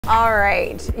All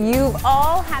right, you've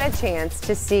all had a chance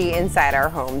to see inside our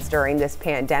homes during this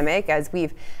pandemic as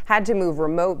we've had to move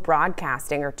remote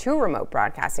broadcasting, or to remote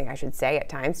broadcasting, I should say, at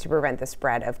times to prevent the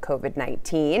spread of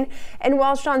COVID-19. And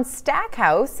while Sean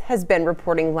Stackhouse has been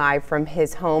reporting live from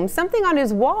his home, something on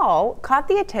his wall caught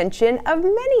the attention of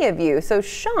many of you. So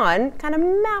Sean kind of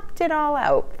mapped it all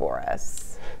out for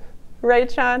us.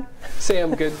 Right, Sean?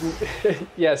 Sam, good.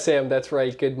 Yeah, Sam, that's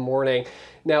right. Good morning.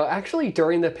 Now, actually,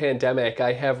 during the pandemic,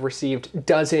 I have received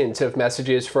dozens of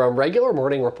messages from regular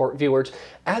Morning Report viewers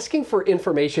asking for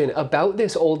information about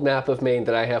this old map of Maine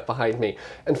that I have behind me.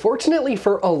 Unfortunately,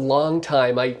 for a long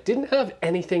time, I didn't have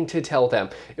anything to tell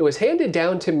them. It was handed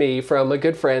down to me from a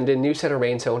good friend in New Center,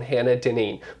 Maine's own Hannah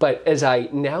Deneen. But as I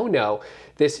now know,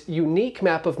 this unique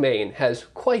map of Maine has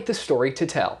quite the story to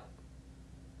tell.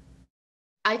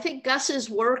 I think Gus's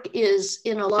work is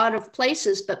in a lot of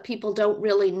places, but people don't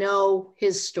really know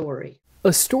his story.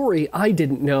 A story I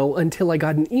didn't know until I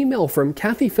got an email from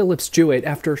Kathy Phillips Jewett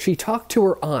after she talked to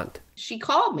her aunt. She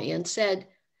called me and said,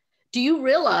 "Do you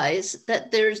realize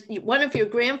that there's one of your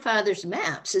grandfather's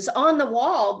maps is on the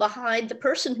wall behind the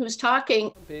person who's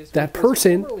talking?" That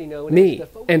person, me,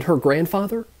 and her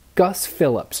grandfather, Gus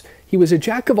Phillips. He was a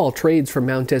jack of all trades from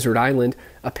Mount Desert Island,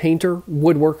 a painter,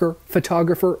 woodworker,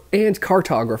 photographer, and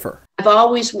cartographer. I've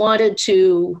always wanted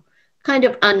to kind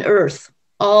of unearth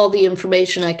all the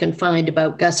information I can find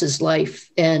about Gus's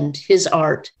life and his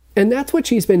art. And that's what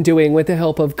she's been doing with the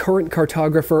help of current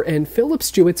cartographer and Phillips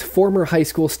Jewett's former high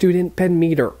school student, Ben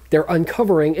Meter. They're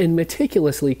uncovering and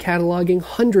meticulously cataloging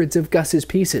hundreds of Gus's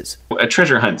pieces. A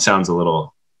treasure hunt sounds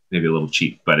maybe a little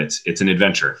cheap, but it's an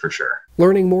adventure for sure.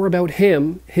 Learning more about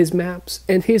him, his maps,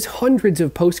 and his hundreds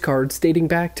of postcards dating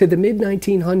back to the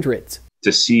mid-1900s.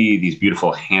 To see these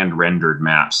beautiful hand-rendered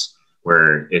maps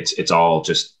where it's all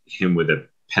just him with a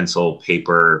pencil,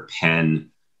 paper, pen,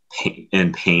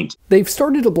 and paint. They've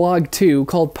started a blog too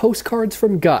called Postcards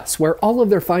from Gus, where all of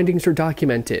their findings are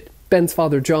documented. Ben's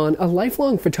father, John, a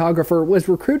lifelong photographer, was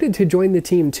recruited to join the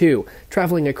team too,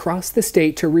 traveling across the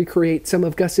state to recreate some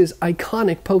of Gus's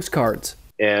iconic postcards.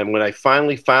 And when I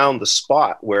finally found the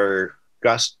spot where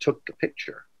Gus took the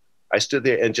picture, I stood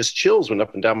there and just chills went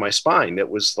up and down my spine. It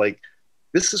was like,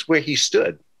 this is where he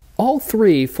stood. All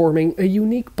three forming a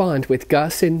unique bond with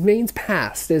Gus and Maine's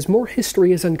past as more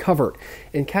history is uncovered,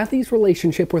 and Kathy's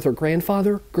relationship with her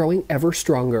grandfather growing ever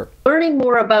stronger. Learning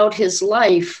more about his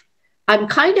life, I'm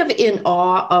kind of in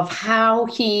awe of how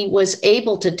he was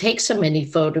able to take so many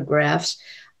photographs,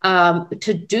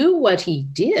 to do what he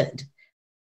did.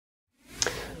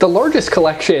 The largest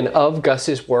collection of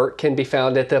Gus's work can be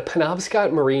found at the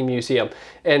Penobscot Marine Museum,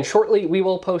 and shortly we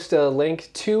will post a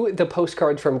link to the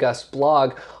Postcards from Gus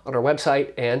blog on our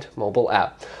website and mobile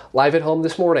app. Live at home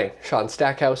this morning, Sean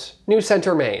Stackhouse, News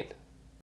Center, Maine.